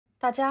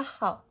大家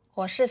好，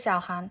我是小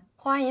韩，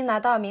欢迎来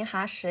到民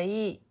寒食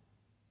艺。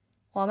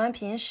我们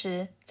平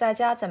时在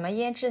家怎么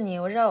腌制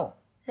牛肉，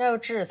肉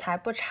质才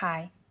不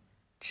柴，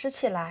吃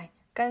起来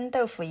跟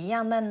豆腐一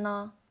样嫩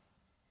呢？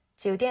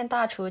酒店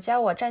大厨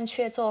教我正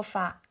确做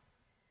法，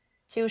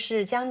就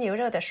是将牛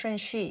肉的顺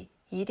序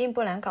一定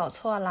不能搞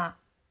错啦。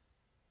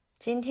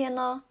今天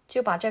呢，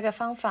就把这个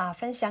方法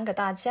分享给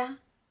大家。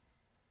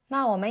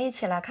那我们一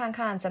起来看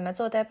看怎么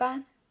做的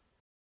吧。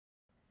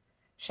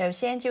首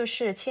先就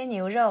是切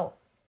牛肉，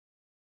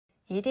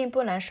一定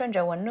不能顺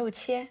着纹路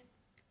切，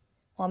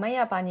我们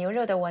要把牛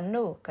肉的纹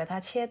路给它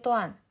切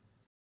断，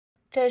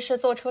这是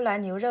做出来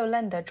牛肉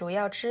嫩的主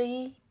要之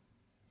一。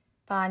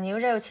把牛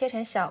肉切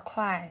成小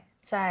块，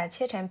再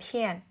切成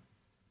片。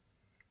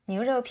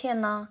牛肉片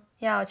呢，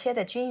要切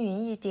得均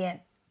匀一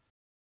点。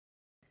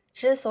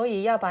之所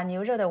以要把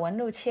牛肉的纹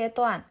路切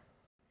断，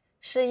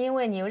是因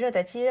为牛肉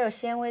的肌肉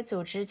纤维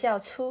组织较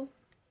粗，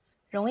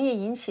容易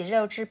引起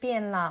肉质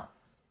变老。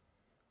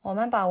我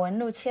们把纹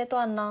路切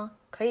断呢，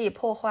可以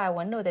破坏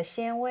纹路的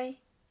纤维，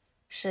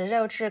使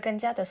肉质更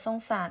加的松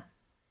散。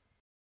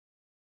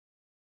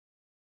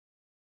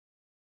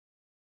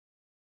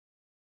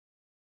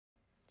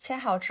切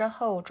好之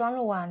后装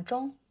入碗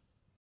中，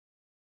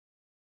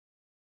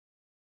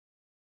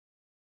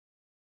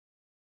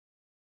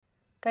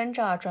跟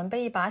着准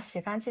备一把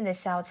洗干净的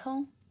小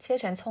葱，切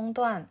成葱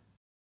段，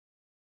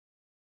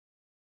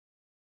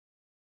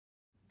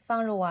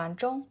放入碗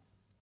中。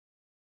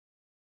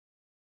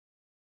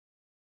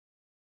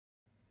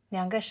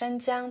2个生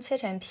姜切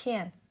成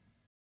片，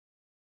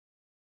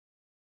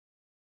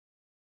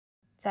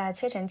再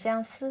切成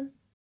姜丝，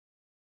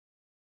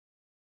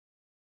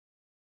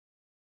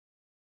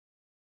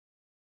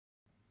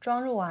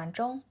装入碗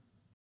中。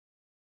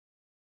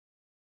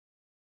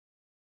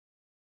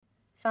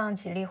放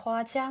几粒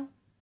花椒，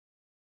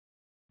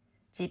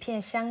几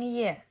片香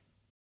叶，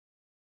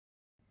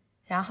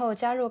然后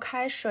加入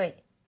开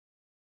水，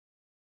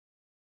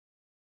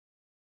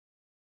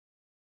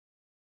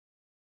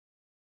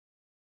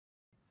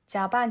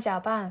搅拌搅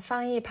拌，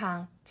放一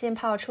旁，浸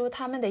泡出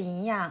它们的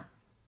营养。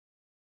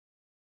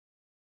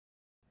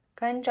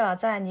跟着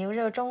在牛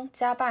肉中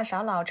加半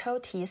勺老抽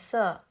提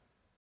色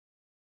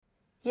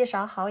，1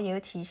勺蚝油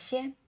提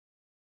鲜，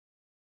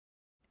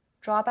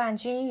抓拌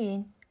均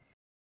匀。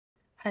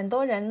很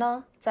多人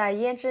呢，在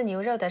腌制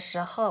牛肉的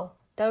时候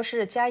都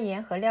是加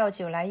盐和料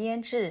酒来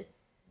腌制，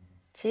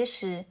其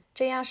实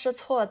这样是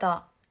错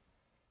的，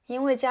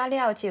因为加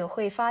料酒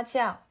会发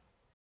酵，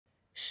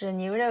使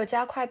牛肉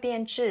加快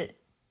变质。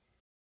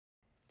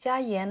加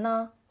盐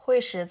呢，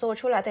会使做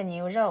出来的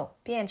牛肉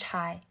变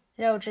柴，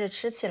肉质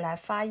吃起来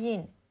发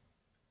硬。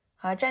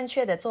而正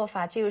确的做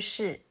法就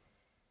是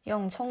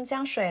用葱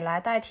姜水来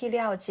代替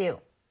料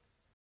酒。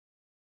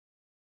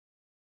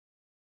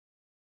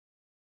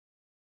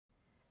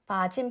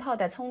把浸泡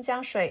的葱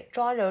姜水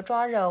抓揉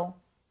抓揉，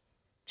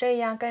这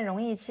样更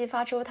容易激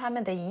发出它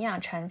们的营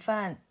养成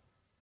分。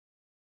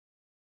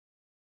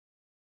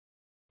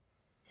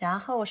然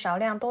后少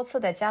量多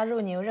次的加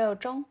入牛肉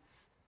中，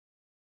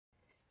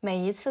每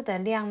一次的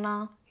量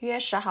呢，约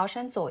10毫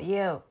升左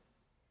右，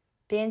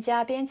边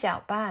加边搅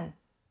拌，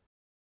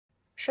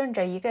顺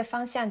着一个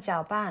方向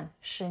搅拌，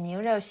使牛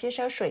肉吸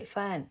收水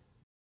分。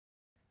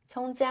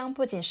葱姜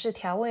不仅是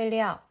调味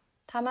料，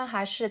它们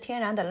还是天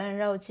然的嫩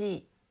肉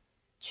剂，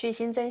去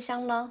腥增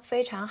香呢，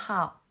非常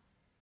好。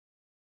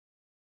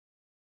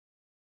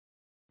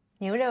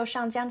牛肉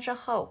上浆之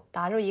后，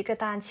打入1个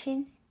蛋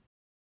清，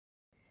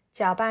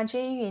搅拌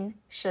均匀，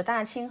使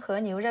蛋清和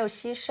牛肉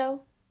吸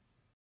收。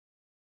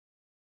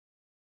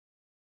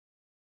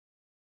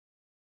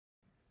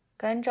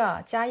跟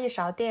着加1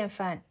勺淀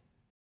粉，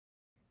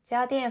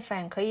加淀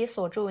粉可以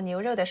锁住牛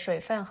肉的水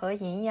分和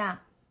营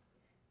养，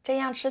这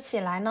样吃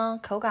起来呢，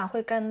口感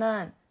会更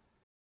嫩。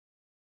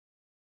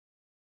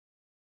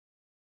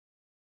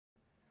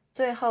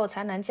最后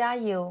才能加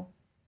油，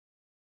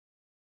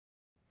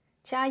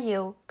加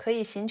油可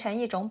以形成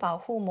一种保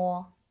护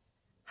膜，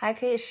还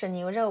可以使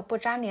牛肉不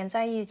粘连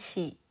在一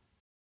起。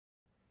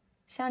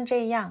像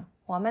这样，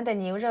我们的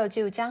牛肉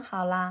就浆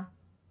好啦。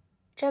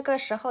这个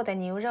时候的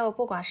牛肉，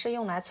不管是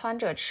用来汆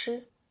着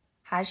吃，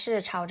还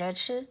是炒着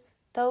吃，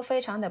都非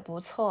常的不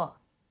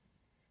错。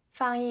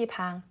放一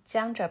旁，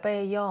将着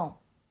备用。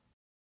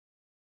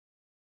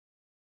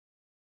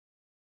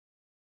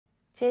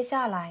接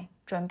下来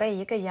准备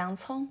1个洋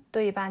葱，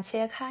对半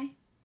切开，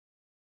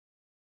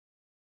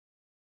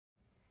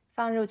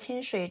放入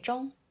清水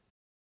中，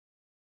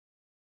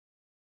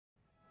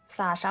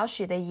撒少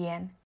许的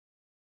盐，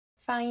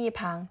放一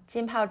旁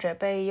浸泡着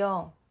备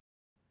用。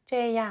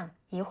这样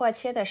一会儿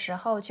切的时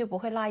候就不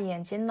会辣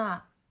眼睛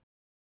了。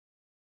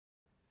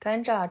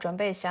跟着准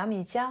备小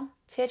米椒，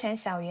切成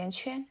小圆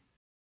圈，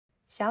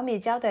小米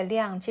椒的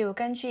量就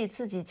根据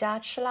自己家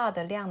吃辣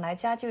的量来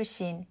加就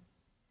行，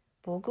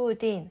不固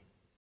定。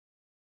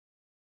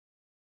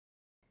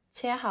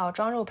切好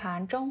装入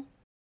盘中，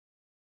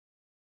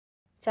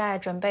再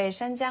准备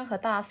生姜和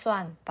大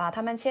蒜，把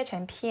它们切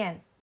成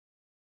片，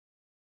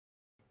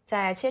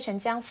再切成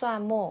姜蒜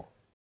末，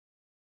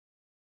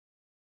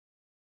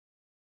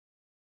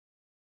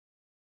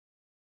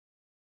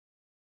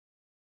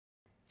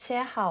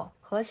切好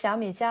和小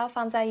米椒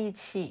放在一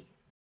起，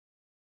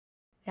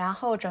然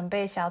后准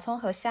备小葱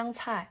和香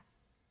菜，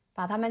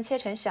把它们切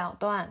成小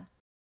段，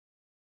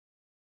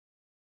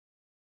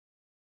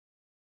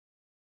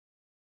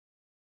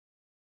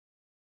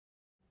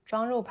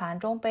装入盘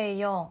中备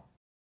用。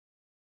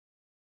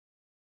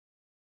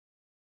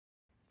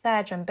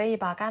再准备一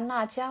把干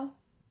辣椒，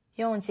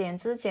用剪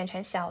子剪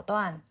成小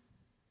段。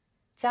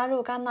加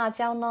入干辣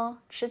椒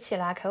呢，吃起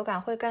来口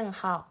感会更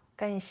好，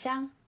更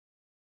香。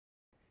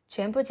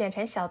全部剪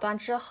成小段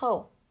之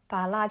后，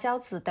把辣椒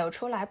籽抖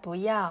出来不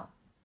要。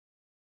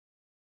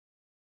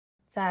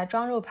再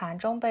装入盘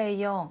中备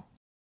用。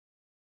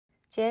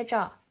接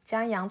着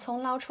将洋葱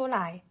捞出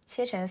来，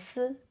切成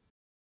丝。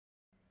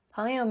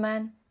朋友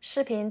们，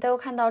视频都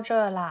看到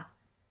这了，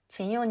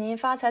请用您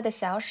发财的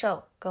小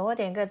手给我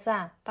点个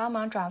赞，帮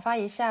忙转发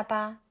一下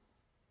吧。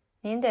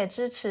您的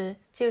支持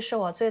就是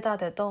我最大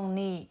的动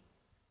力，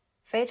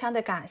非常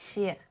的感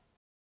谢。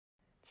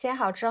切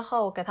好之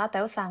后给它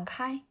抖散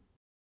开，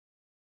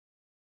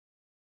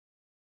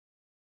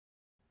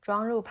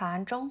装入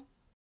盘中。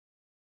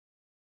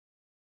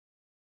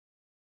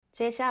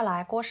接下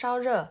来锅烧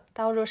热，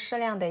倒入适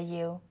量的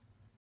油，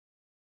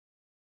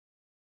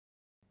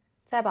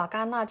再把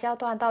干辣椒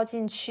段倒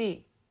进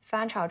去，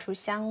翻炒出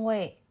香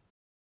味。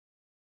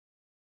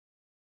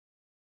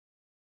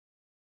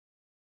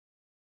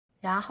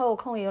然后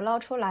控油捞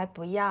出来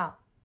不要，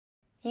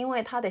因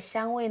为它的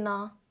香味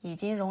呢已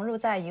经融入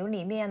在油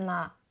里面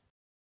了。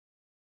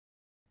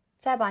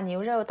再把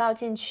牛肉倒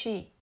进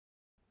去，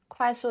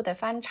快速的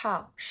翻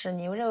炒，使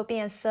牛肉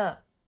变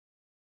色。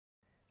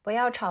不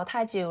要炒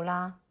太久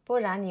啦，不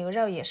然牛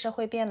肉也是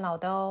会变老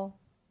的哦。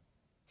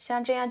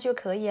像这样就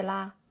可以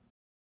啦。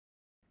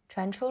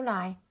盛出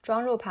来，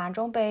装入盘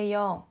中备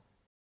用。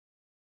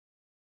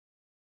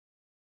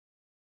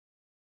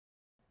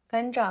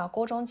跟着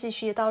锅中继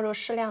续倒入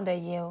适量的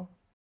油，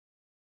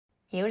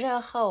油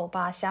热后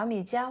把小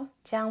米椒、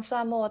姜、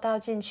蒜末倒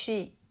进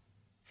去，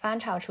翻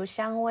炒出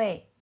香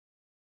味。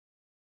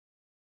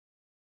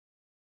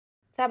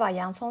再把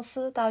洋葱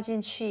丝倒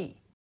进去，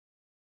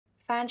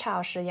翻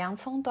炒使洋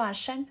葱断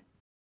生。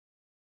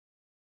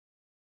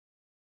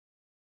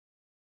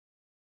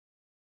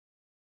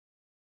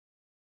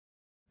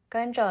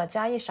跟着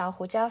加1勺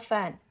胡椒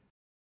粉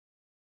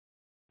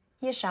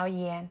，1勺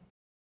盐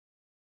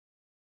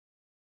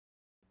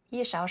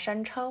，1勺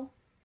生抽，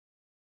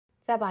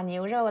再把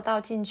牛肉倒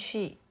进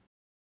去，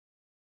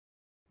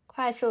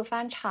快速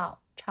翻炒，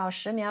炒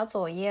10秒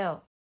左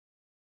右。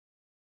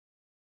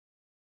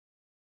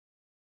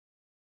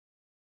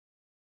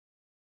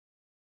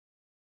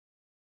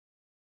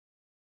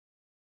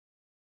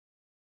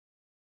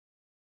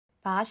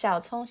把小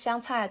葱、香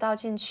菜倒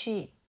进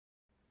去，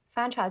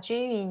翻炒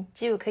均匀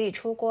就可以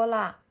出锅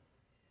啦。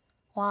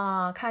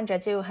哇，看着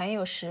就很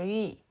有食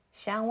欲，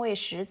香味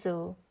十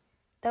足，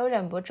都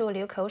忍不住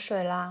流口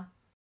水啦。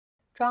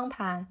装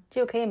盘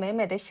就可以美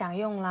美的享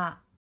用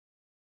啦。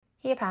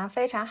一盘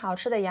非常好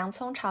吃的洋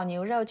葱炒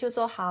牛肉就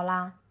做好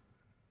啦。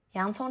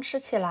洋葱吃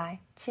起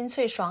来清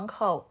脆爽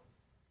口，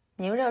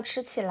牛肉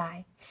吃起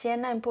来鲜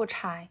嫩不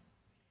柴，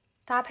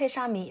搭配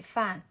上米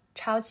饭，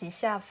超级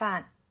下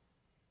饭。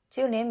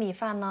就连米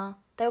饭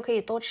呢，都可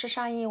以多吃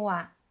上1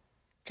碗，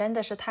真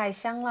的是太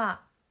香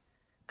了，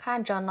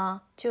看着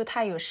呢就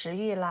太有食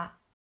欲了。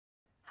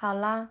好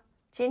啦，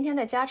今天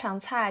的家常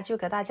菜就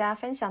给大家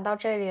分享到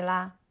这里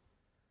啦。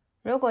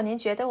如果您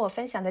觉得我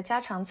分享的家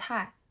常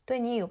菜对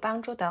你有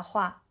帮助的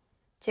话，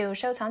就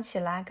收藏起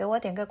来，给我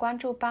点个关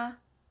注吧。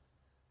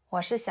我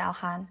是小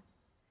韩，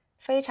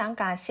非常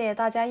感谢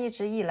大家一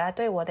直以来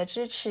对我的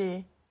支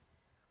持。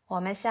我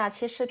们下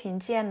期视频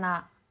见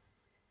啦，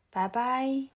拜拜。